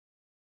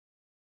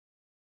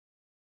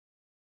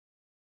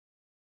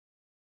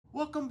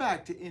Welcome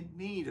back to In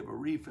Need of a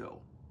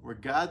Refill, where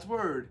God's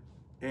Word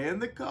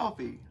and the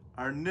coffee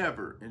are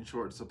never in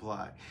short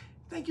supply.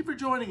 Thank you for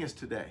joining us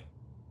today.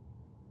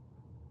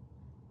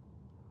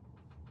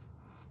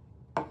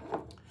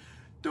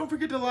 Don't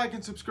forget to like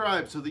and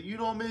subscribe so that you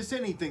don't miss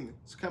anything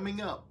that's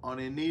coming up on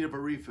In Need of a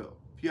Refill.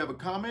 If you have a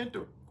comment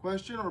or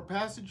question or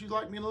passage you'd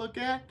like me to look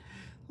at,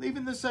 leave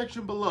in the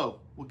section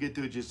below. We'll get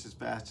to it just as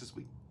fast as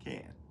we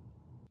can.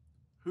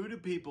 Who do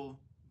people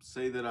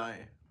say that I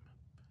am?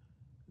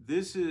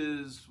 This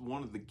is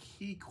one of the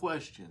key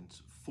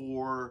questions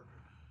for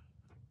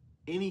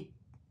any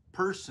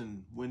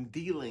person when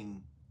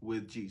dealing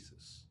with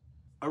Jesus.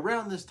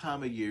 Around this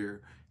time of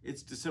year,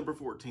 it's December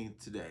 14th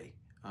today,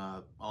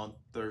 on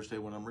Thursday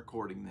when I'm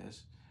recording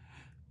this.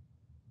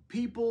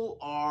 People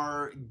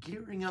are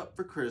gearing up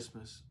for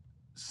Christmas.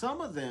 Some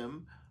of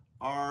them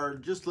are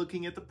just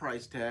looking at the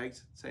price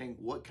tags, saying,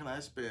 what can I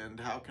spend?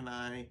 How can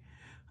I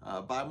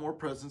buy more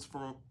presents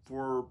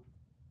for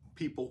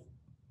people?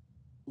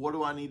 What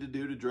do I need to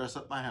do to dress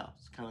up my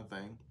house, kind of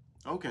thing.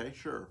 Okay,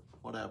 sure,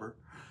 whatever.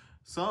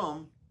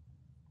 Some,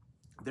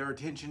 their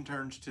attention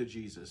turns to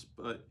Jesus,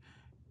 but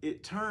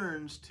it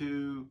turns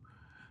to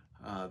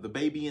the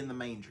baby in the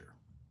manger.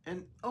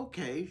 And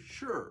okay,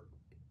 sure,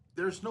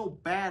 there's no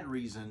bad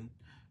reason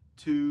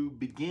to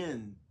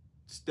begin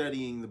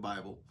studying the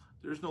Bible.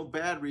 There's no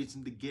bad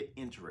reason to get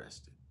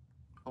interested.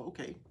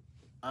 Okay,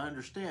 I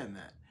understand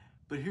that.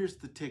 But here's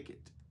the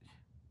ticket.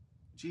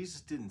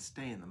 Jesus didn't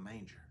stay in the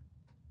manger.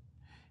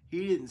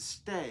 He didn't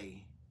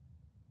stay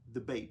the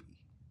baby.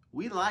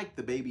 We like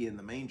the baby in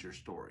the manger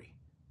story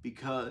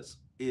because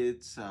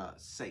it's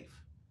safe.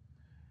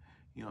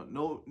 You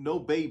know, no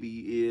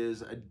baby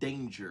is a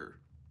danger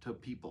to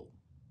people.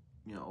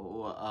 You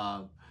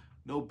know,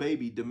 no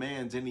baby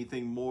demands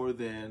anything more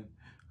than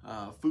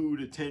food,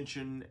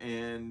 attention,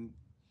 and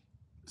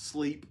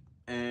sleep,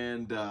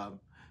 and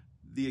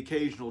the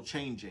occasional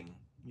changing.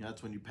 You know,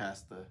 that's when you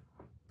pass the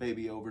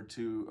baby over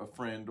to a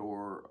friend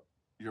or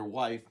your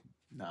wife.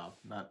 No,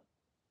 not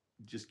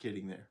just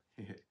kidding there.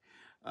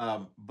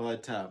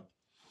 But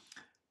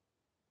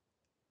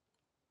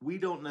we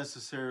don't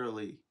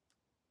necessarily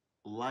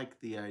like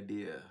the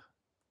idea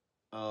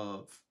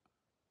of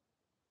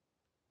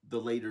the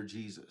later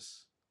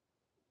Jesus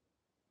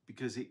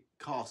because it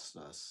costs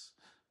us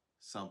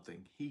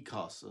something. He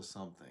costs us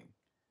something.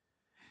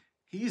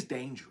 He's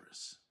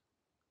dangerous.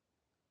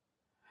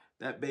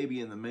 That baby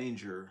in the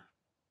manger,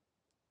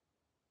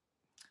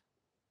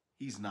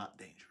 he's not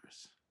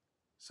dangerous.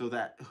 So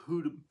that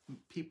who do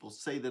people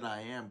say that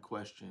I am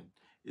question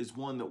is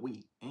one that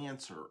we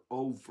answer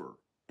over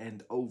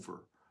and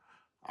over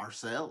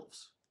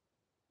ourselves.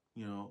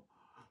 You know,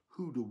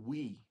 who do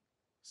we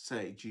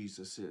say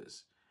Jesus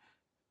is?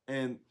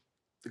 And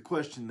the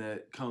question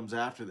that comes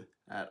after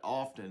that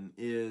often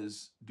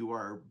is, do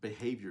our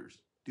behaviors,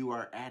 do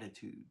our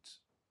attitudes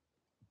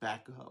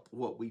back up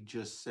what we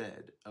just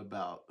said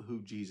about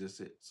who Jesus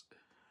is?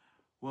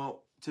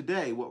 Well,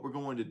 today what we're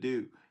going to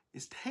do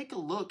is take a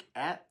look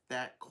at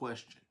that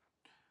question.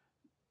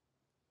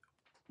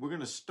 We're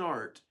going to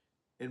start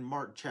in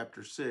Mark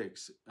chapter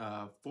 6,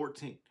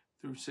 14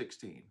 through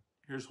 16.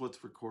 Here's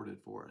what's recorded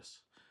for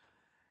us.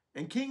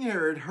 And King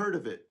Herod heard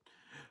of it,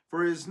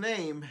 for his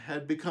name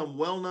had become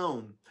well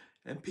known,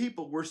 and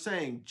people were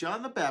saying,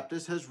 John the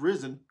Baptist has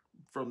risen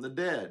from the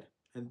dead,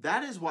 and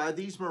that is why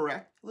these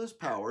miraculous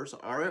powers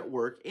are at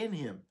work in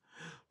him.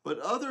 But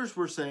others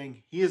were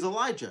saying, he is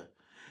Elijah,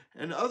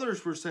 and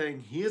others were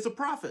saying, he is a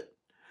prophet,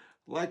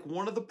 like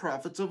one of the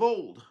prophets of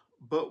old.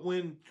 But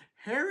when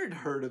Herod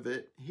heard of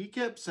it, he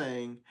kept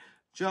saying,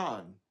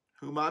 John,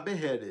 whom I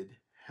beheaded,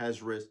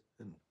 has risen.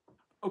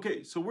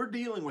 Okay, so we're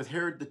dealing with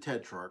Herod the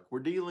Tetrarch. We're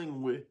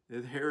dealing with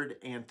Herod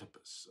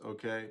Antipas,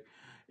 okay?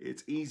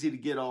 It's easy to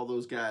get all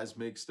those guys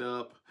mixed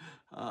up,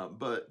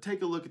 but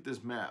take a look at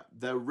this map.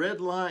 The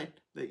red line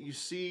that you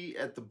see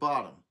at the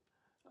bottom,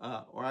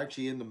 or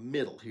actually in the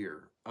middle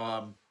here,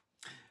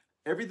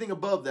 everything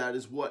above that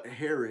is what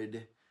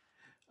Herod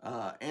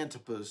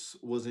Antipas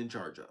was in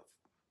charge of.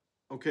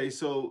 Okay,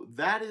 so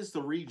that is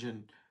the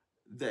region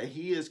that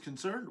he is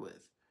concerned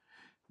with.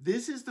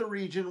 This is the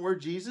region where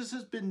Jesus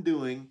has been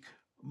doing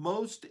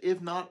most,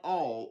 if not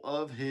all,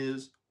 of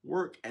his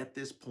work at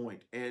this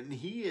point. And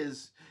he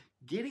is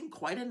getting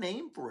quite a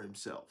name for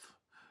himself.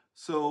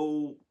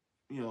 So,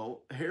 you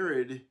know,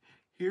 Herod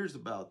hears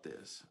about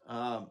this.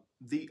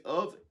 The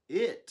of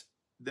it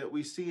that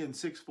we see in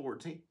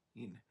 6:14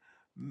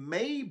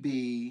 may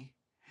be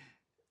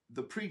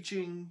the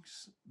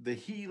preachings, the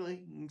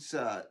healings,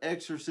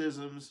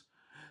 exorcisms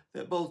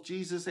that both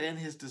Jesus and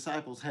his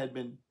disciples had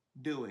been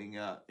doing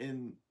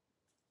in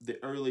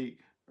the early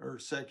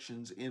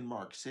sections in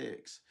Mark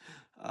 6.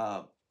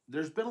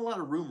 There's been a lot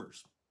of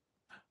rumors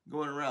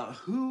going around.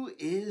 Who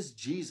is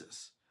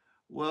Jesus?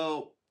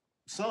 Well,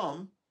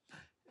 some,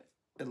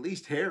 at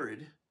least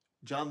Herod,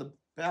 John the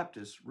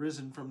Baptist,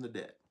 risen from the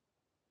dead.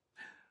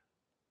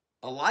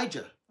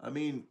 Elijah, I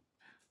mean,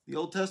 the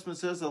Old Testament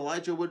says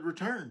Elijah would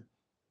return.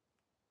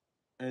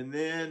 And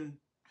then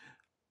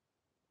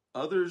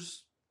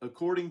others,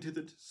 according to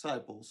the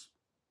disciples,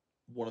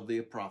 one of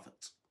the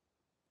prophets.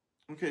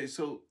 Okay,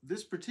 so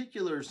this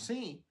particular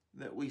scene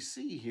that we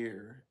see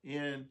here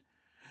in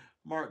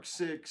Mark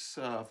 6,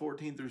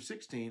 14 through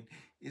 16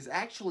 is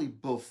actually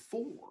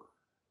before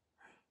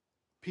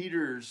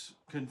Peter's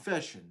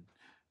confession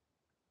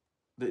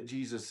that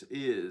Jesus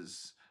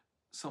is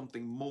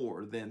something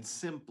more than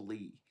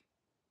simply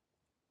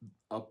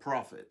a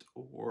prophet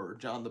or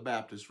John the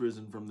Baptist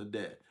risen from the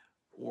dead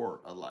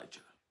or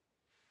Elijah.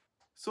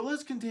 So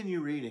let's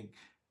continue reading,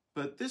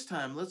 but this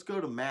time let's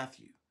go to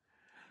Matthew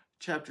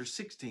chapter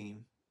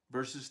 16,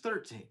 verses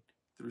 13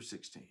 through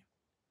 16.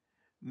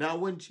 Now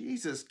when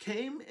Jesus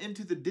came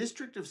into the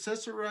district of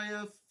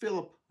Caesarea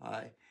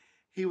Philippi,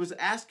 he was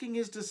asking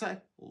his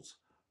disciples,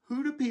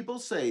 "Who do people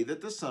say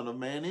that the Son of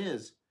Man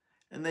is?"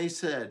 And they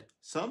said,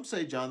 "Some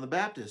say John the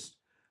Baptist,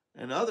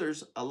 and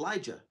others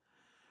Elijah,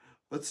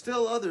 but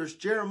still others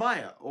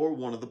Jeremiah or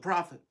one of the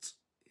prophets."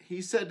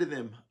 He said to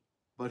them,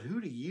 "But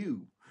who do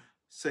you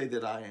say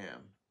that I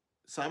am?"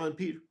 Simon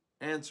Peter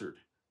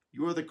answered,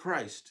 "You are the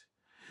Christ,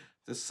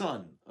 the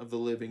Son of the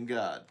living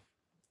God."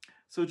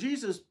 So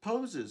Jesus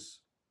poses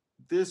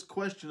this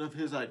question of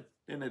his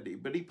identity,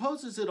 but he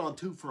poses it on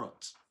two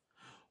fronts.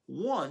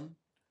 One,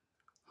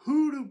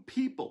 who do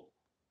people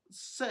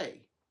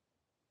say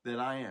that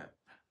I am?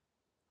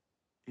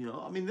 You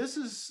know, I mean, this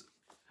is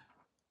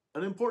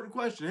an important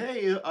question.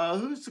 Hey,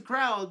 who's the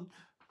crowd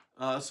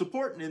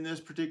supporting in this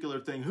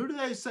particular thing? Who do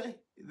they say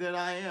that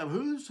I am?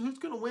 Who's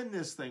going to win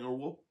this thing,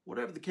 or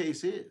whatever the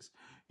case is?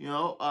 You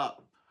know,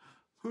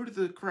 who do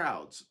the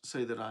crowds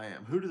say that I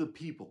am? Who do the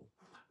people?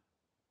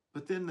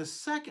 But then the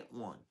second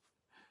one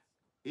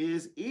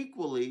is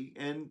equally,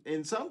 and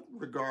in some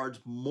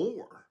regards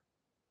more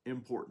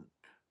important.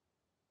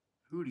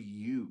 Who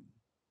do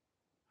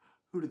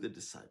the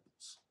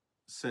disciples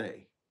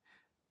say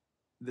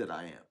that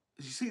I am?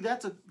 You see,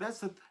 that's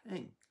the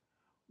thing.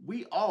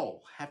 We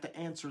all have to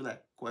answer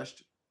that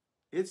question.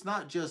 It's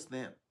not just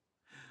them.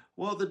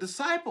 Well, the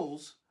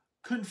disciples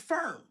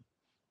confirm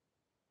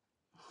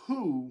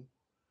who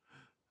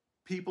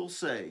people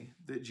say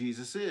that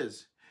Jesus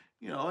is.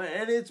 You know,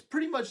 and it's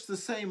pretty much the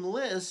same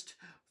list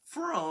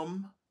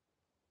from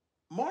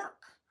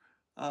Mark.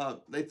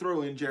 They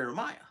throw in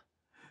Jeremiah,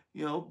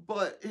 you know,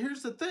 but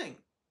here's the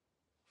thing.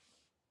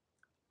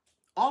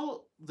 All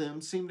of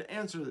them seem to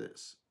answer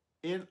this.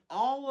 In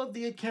all of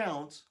the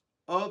accounts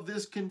of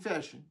this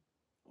confession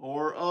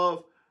or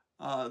of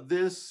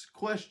this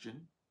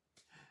question,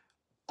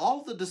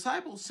 all the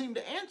disciples seem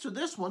to answer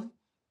this one.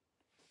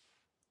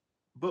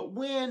 But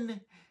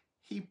when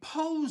he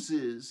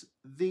poses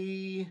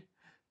the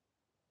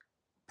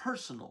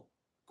personal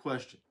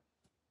question,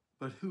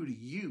 but who do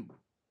you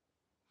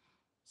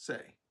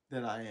say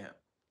that I am?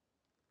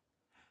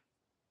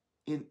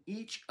 In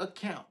each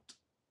account,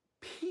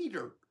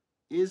 Peter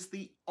is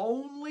the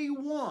only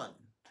one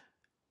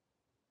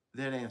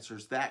that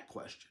answers that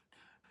question.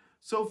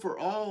 So for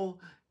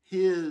all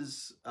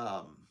his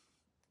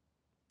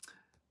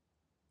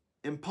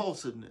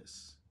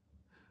impulsiveness,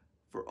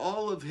 for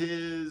all of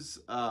his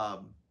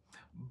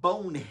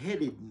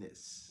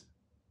boneheadedness,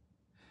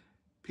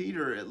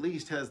 Peter at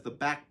least has the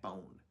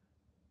backbone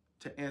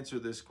to answer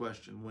this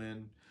question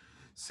when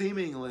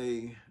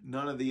seemingly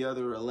none of the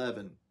other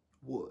 11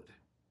 would.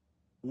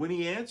 When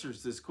he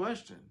answers this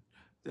question,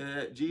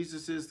 that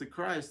Jesus is the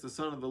Christ, the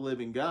Son of the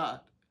living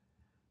God,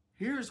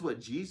 here's what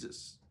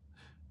Jesus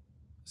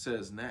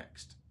says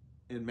next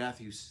in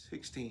Matthew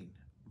 16,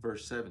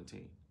 verse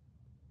 17.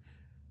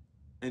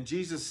 And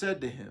Jesus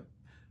said to him,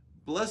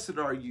 "Blessed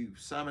are you,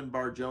 Simon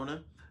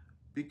Bar-Jonah,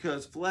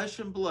 because flesh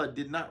and blood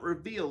did not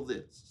reveal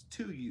this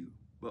to you,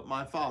 but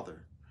my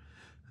Father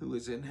who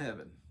is in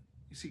heaven."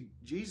 You see,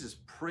 Jesus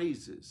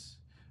praises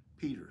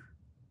Peter.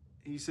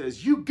 He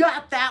says, "You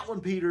got that one,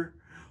 Peter.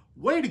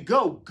 Way to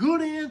go.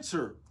 Good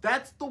answer.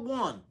 That's the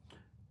one."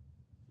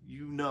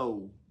 You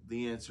know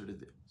the answer to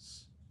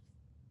this.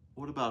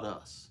 What about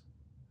us?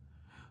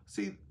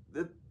 See,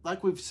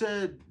 like we've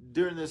said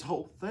during this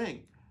whole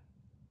thing,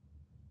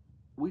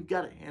 we've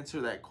got to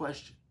answer that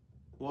question.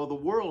 Well, the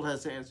world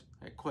has to answer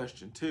that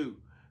question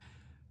too.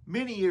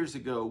 Many years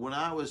ago, when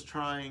I was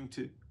trying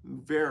to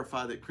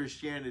verify that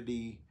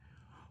Christianity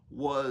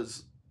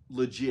was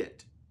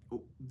legit,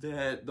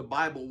 that the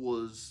Bible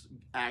was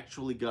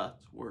actually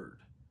God's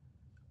word,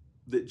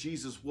 that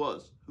Jesus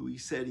was who he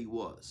said he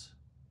was,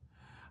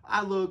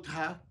 I looked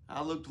high,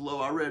 I looked low,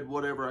 I read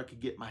whatever I could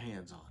get my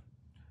hands on.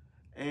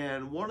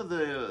 And one of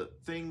the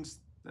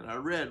things that I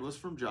read was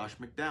from Josh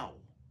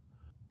McDowell,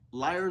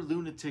 Liar,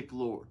 Lunatic,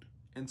 Lord.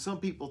 And some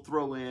people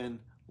throw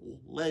in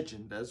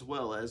legend as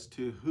well as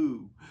to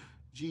who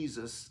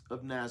Jesus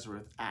of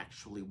Nazareth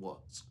actually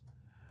was.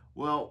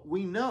 Well,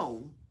 we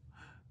know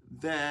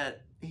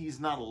that he's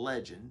not a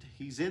legend.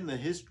 He's in the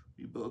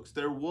history books.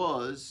 There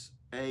was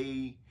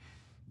a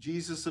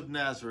Jesus of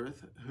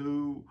Nazareth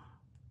who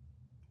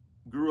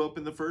grew up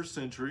in the first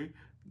century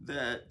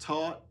that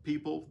taught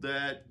people,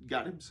 that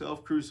got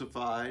himself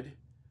crucified.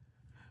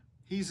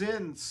 He's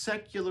in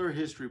secular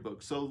history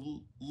books.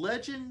 So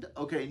legend,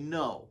 okay,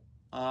 no.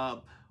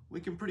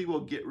 We can pretty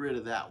well get rid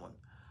of that one.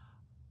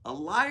 A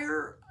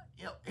liar,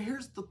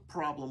 here's the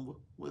problem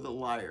with a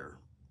liar.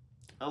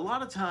 A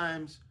lot of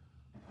times,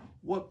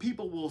 what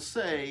people will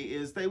say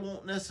is they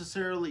won't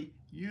necessarily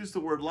use the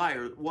word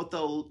liar. What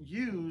they'll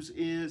use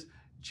is,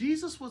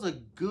 Jesus was a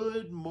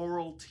good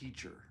moral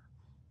teacher.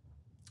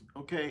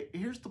 Okay,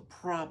 here's the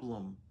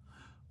problem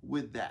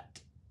with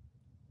that.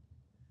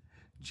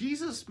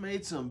 Jesus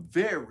made some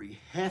very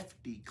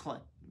hefty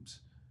claims.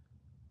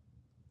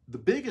 The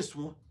biggest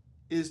one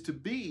is to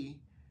be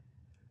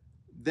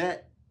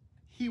that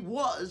he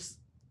was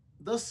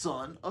the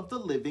Son of the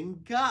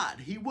living God.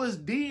 He was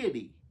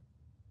deity.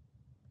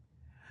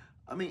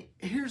 I mean,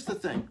 here's the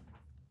thing.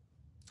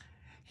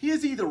 He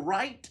is either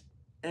right,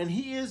 and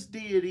he is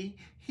deity,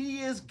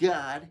 he is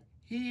God,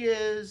 he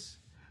is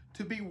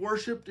to be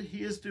worshiped,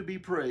 he is to be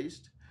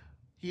praised,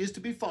 he is to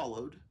be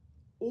followed,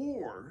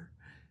 or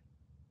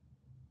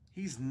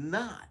he's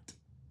not.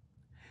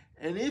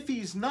 And if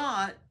he's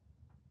not,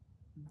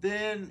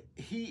 then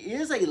he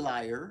is a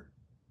liar.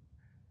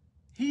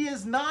 He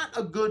is not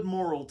a good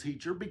moral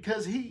teacher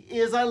because he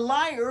is a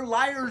liar.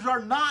 Liars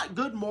are not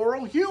good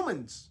moral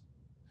humans.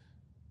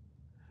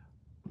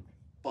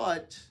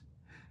 But,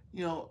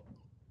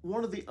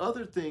 one of the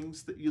other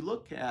things that you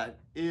look at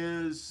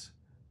is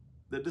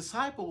the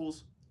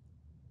disciples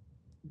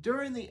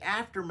during the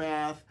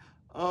aftermath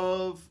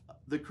of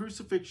the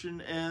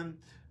crucifixion and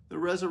the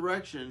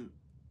resurrection,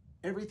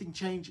 everything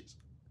changes.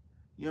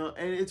 And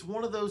it's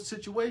one of those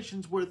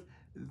situations where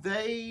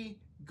they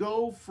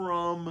go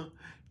from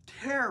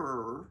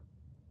terror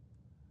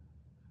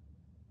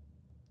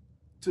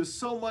to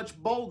so much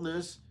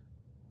boldness,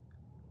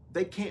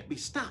 they can't be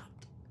stopped.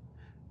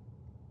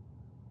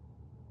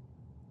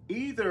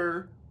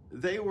 Either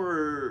they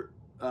were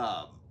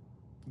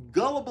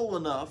gullible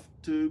enough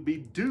to be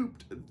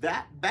duped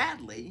that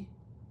badly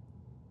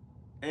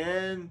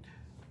and,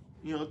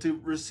 to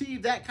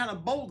receive that kind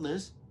of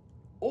boldness,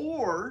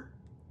 or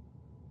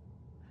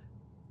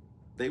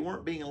they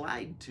weren't being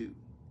lied to,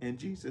 and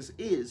Jesus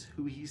is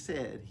who he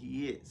said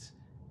he is.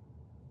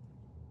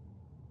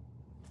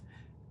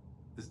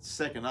 The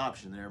second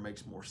option there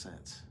makes more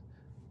sense.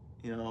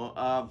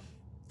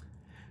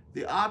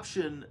 The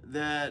option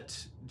that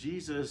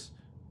Jesus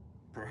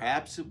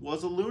perhaps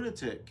was a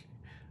lunatic.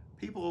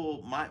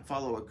 People might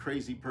follow a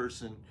crazy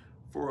person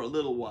for a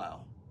little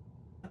while,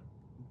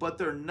 but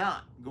they're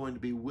not going to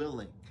be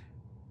willing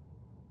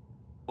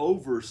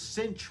over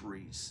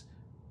centuries,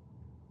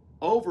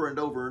 over and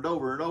over and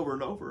over and over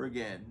and over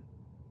again,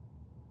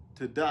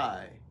 to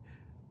die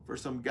for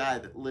some guy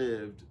that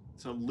lived,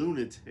 some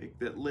lunatic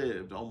that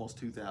lived almost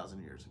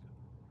 2,000 years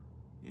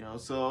ago.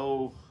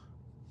 So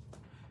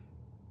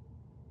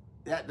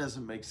that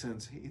doesn't make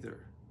sense either.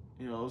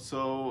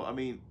 So, I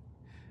mean,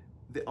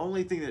 the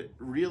only thing that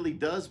really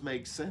does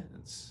make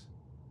sense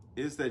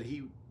is that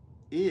he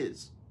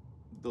is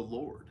the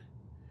Lord.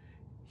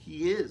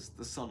 He is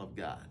the Son of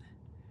God.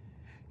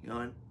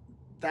 And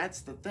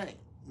that's the thing.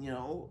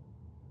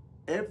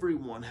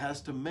 Everyone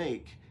has to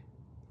make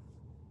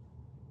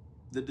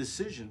the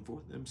decision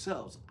for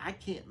themselves. I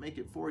can't make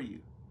it for you.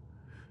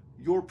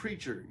 Your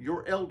preacher,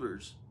 your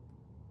elders,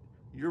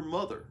 your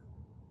mother,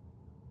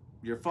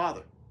 your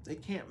father, they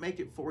can't make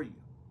it for you.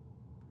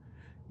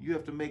 You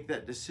have to make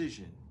that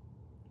decision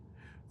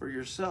for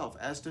yourself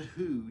as to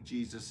who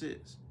Jesus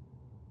is.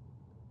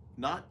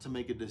 Not to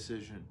make a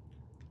decision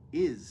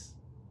is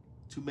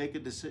to make a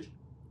decision.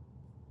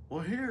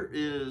 Well, here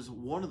is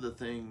one of the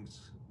things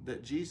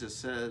that Jesus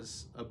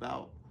says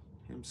about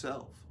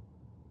himself.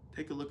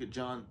 Take a look at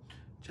John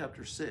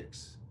chapter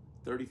 6,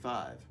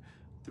 35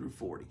 through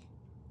 40.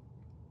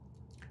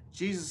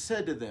 Jesus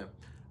said to them,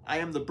 I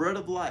am the bread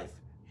of life.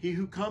 He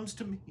who comes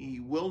to me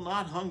will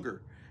not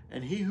hunger,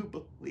 and he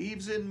who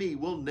believes in me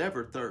will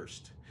never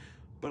thirst.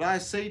 But I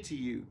say to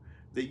you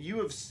that you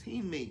have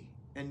seen me,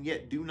 and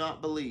yet do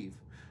not believe.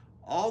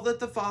 All that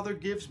the Father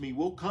gives me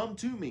will come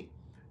to me,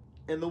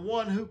 and the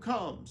one who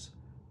comes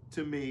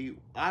to me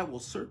I will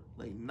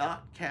certainly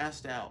not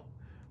cast out.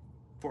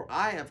 For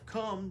I have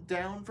come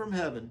down from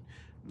heaven,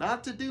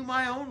 not to do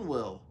my own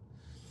will,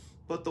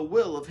 but the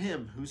will of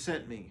him who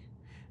sent me.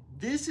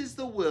 This is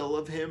the will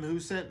of him who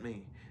sent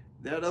me,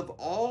 that of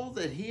all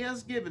that he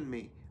has given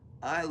me,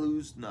 I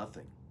lose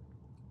nothing,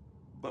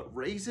 but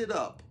raise it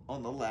up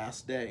on the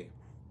last day.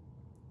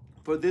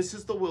 For this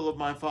is the will of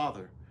my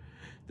Father,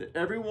 that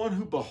everyone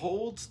who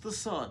beholds the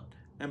Son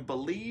and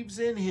believes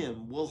in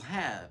him will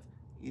have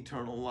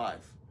eternal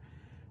life,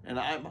 and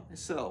I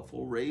myself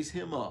will raise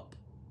him up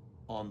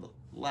on the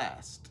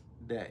last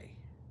day.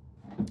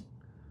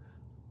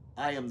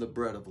 I am the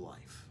bread of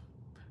life.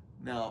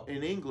 Now,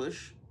 in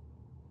English,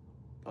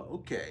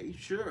 okay,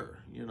 sure,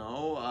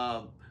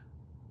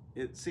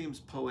 it seems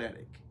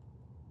poetic.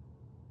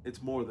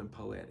 It's more than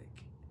poetic.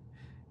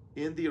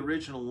 In the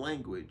original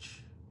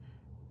language,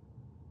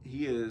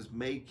 he is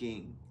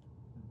making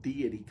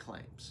deity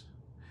claims.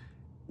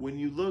 When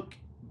you look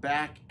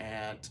back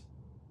at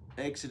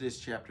Exodus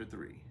chapter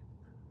 3,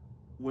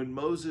 when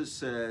Moses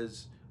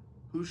says,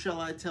 who shall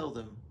I tell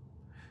them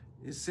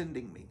is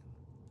sending me?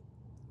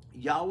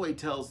 Yahweh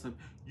tells them,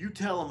 You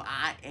tell him,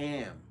 I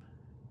am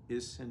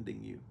is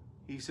sending you.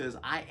 He says,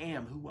 I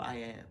am who I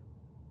am.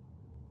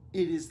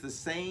 It is the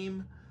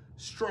same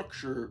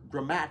structure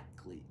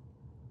grammatically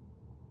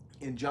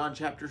in John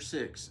chapter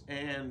 6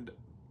 and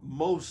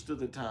most of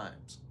the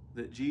times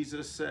that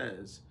Jesus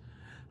says,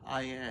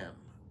 I am.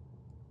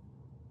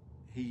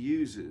 He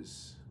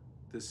uses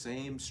the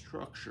same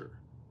structure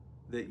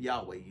that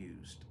Yahweh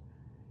used.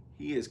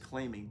 He is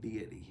claiming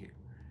deity here.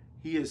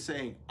 He is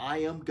saying, I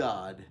am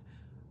God.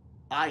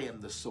 I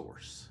am the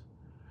source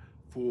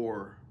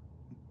for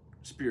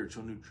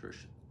spiritual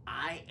nutrition.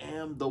 I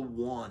am the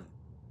one.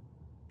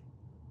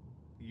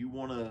 You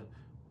want to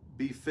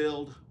be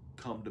filled?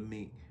 Come to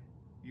me.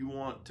 You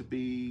want to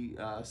be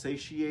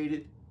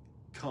satiated?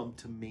 Come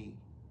to me.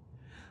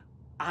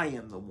 I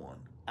am the one.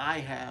 I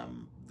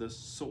am the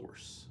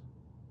source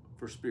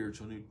for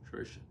spiritual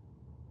nutrition.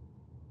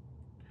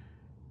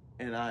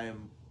 And I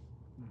am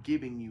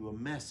giving you a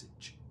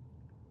message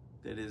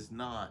that is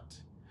not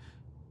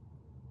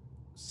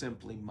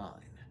simply mine.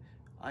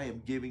 I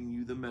am giving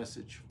you the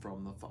message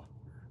from the Father.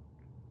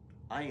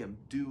 I am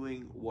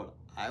doing what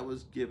I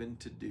was given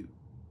to do.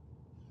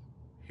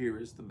 Here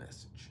is the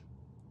message.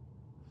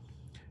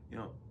 You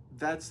know,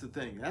 that's the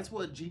thing. That's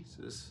what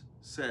Jesus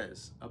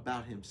says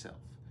about himself.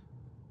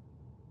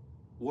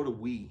 What do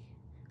we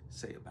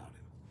say about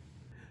him?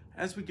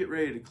 As we get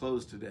ready to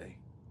close today,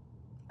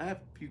 I have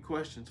a few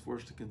questions for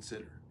us to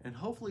consider and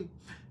hopefully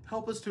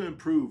help us to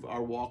improve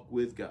our walk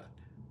with God.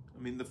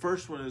 I mean, the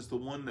first one is the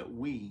one that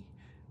we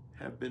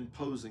have been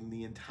posing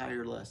the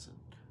entire lesson.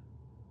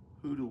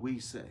 Who do we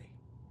say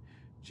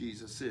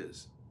Jesus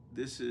is?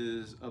 This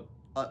is of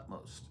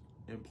utmost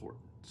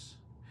importance.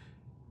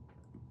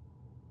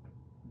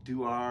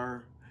 Do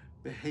our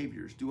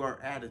behaviors, do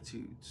our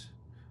attitudes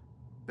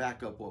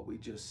back up what we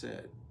just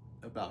said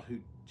about who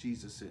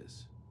Jesus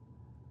is?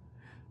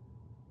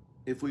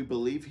 If we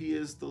believe he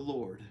is the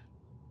Lord,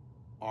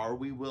 are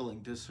we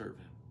willing to serve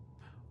him?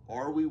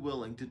 Are we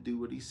willing to do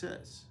what he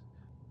says?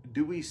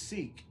 Do we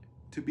seek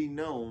to be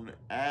known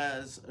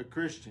as a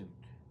Christian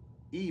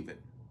even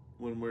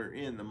when we're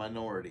in the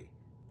minority?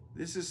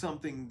 This is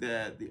something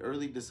that the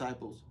early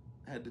disciples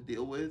had to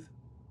deal with.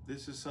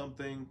 This is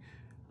something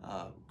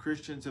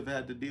Christians have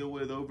had to deal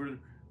with over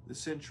the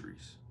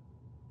centuries.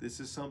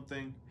 This is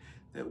something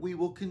that we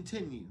will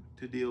continue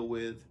to deal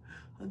with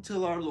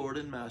until our Lord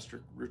and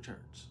Master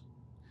returns.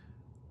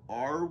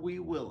 Are we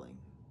willing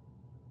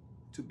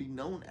to be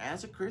known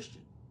as a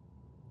Christian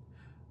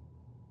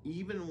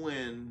even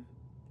when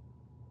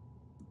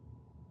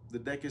the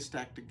deck is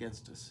stacked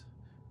against us,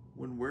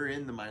 when we're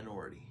in the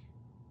minority?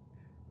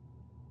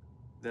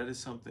 That is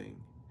something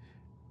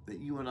that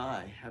you and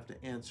I have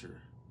to answer.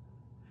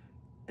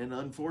 And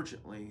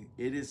unfortunately,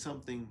 it is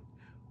something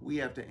we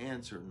have to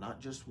answer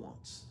not just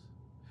once,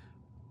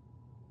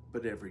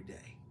 but every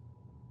day,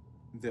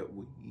 that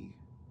we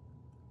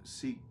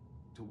seek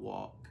to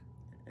walk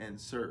and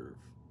serve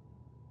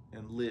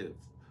and live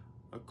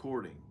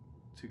according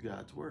to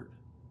God's word.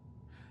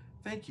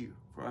 Thank you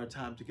for our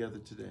time together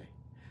today.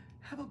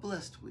 Have a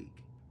blessed week.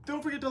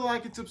 Don't forget to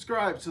like and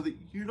subscribe so that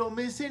you don't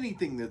miss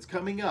anything that's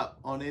coming up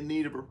on In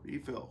Need of a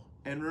Refill.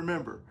 And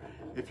remember,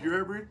 if you're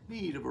ever in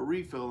need of a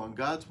refill on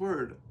God's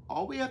word,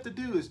 all we have to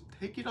do is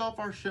take it off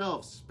our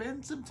shelves,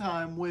 spend some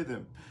time with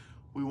him.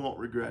 We won't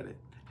regret it.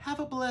 Have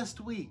a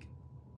blessed week.